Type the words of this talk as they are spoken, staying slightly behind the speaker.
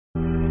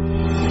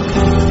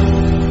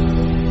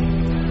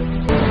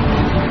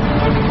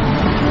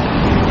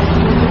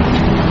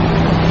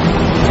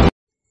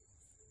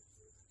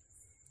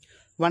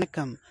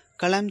வணக்கம்.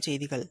 கலாம்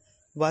செய்திகள்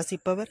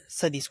வாசிப்பவர்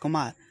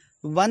சதீஷ்குமார்.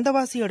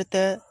 வந்தவாசி அடுத்த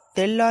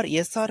தெல்லார்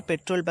எஸ்ஆர்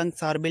பெட்ரோல் பங்க்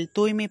சார்பில்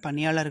தூய்மை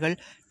பணியாளர்கள்,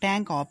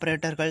 டேங்க்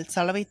ஆபரேட்டர்கள்,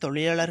 சலவை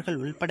தொழிலாளர்கள்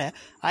உள்பட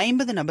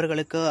 50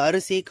 நபர்களுக்கு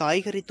அரிசி,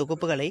 காய்கறி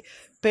தொகுப்புகளை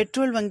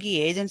பெட்ரோல் வங்கி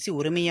ஏஜென்சி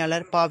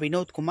உரிமையாளர் ப.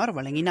 வினோத்குமார்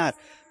வழங்கினார்.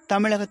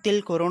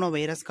 தமிழகத்தில் கொரோனா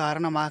வைரஸ்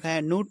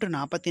காரணமாக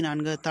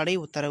 144 தடை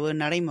உத்தரவு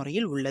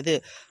நடைமுறையில்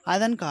உள்ளது.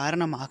 அதன்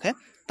காரணமாக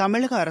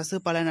தமிழக அரசு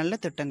பல நல்ல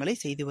திட்டங்களை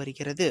செய்து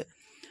வருகிறது.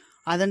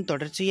 அதன்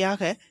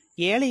தொடர்ச்சியாக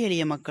ஏழை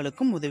எளிய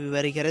மக்களுக்கும் உதவி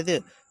வருகிறது.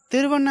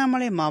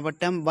 திருவண்ணாமலை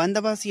மாவட்டம்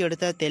வந்தவாசி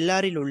அடுத்த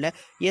தெல்லாரில் உள்ள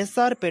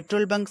எஸ்ஆர்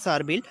பெட்ரோல் பங்க்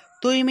சார்பில்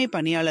தூய்மை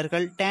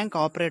பணியாளர்கள், டேங்க்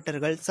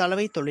ஆபரேட்டர்கள்,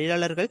 சலவை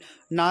தொழிலாளர்கள்,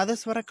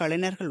 நாதஸ்வர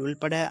கலைஞர்கள்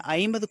உள்பட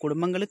 50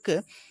 குடும்பங்களுக்கு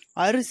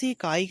அரிசி,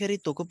 காய்கறி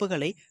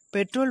தொகுப்புகளை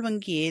பெட்ரோல்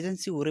வங்கி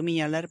ஏஜென்சி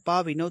உரிமையாளர் ப.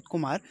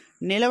 வினோத்குமார்,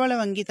 நிலவள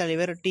வங்கி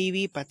தலைவர்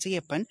டி.வி.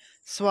 பச்சையப்பன்,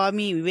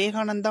 சுவாமி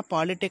விவேகானந்தா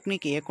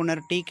பாலிடெக்னிக்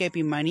இயக்குனர்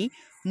டி.கே.பி. மணி,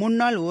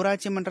 முன்னாள்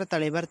ஊராட்சி மன்ற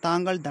தலைவர்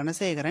தாங்கல்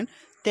தனசேகரன்,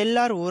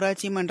 தெல்லார்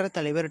ஊராட்சி மன்ற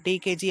தலைவர்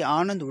டி.கே.ஜி.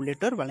 ஆனந்த்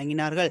உள்ளிட்டோர்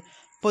வழங்கினார்கள்.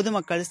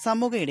 பொதுமக்கள்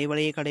சமூக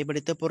இடைவெளியை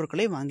கடைபிடித்து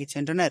பொருட்களை வாங்கிச்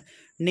சென்றனர்.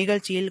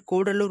 நிகழ்ச்சியில்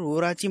கூடலூர்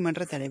ஊராட்சி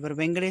மன்ற தலைவர்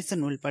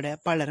வெங்கடேசன் உள்பட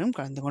பலரும்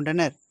கலந்து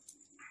கொண்டனர்.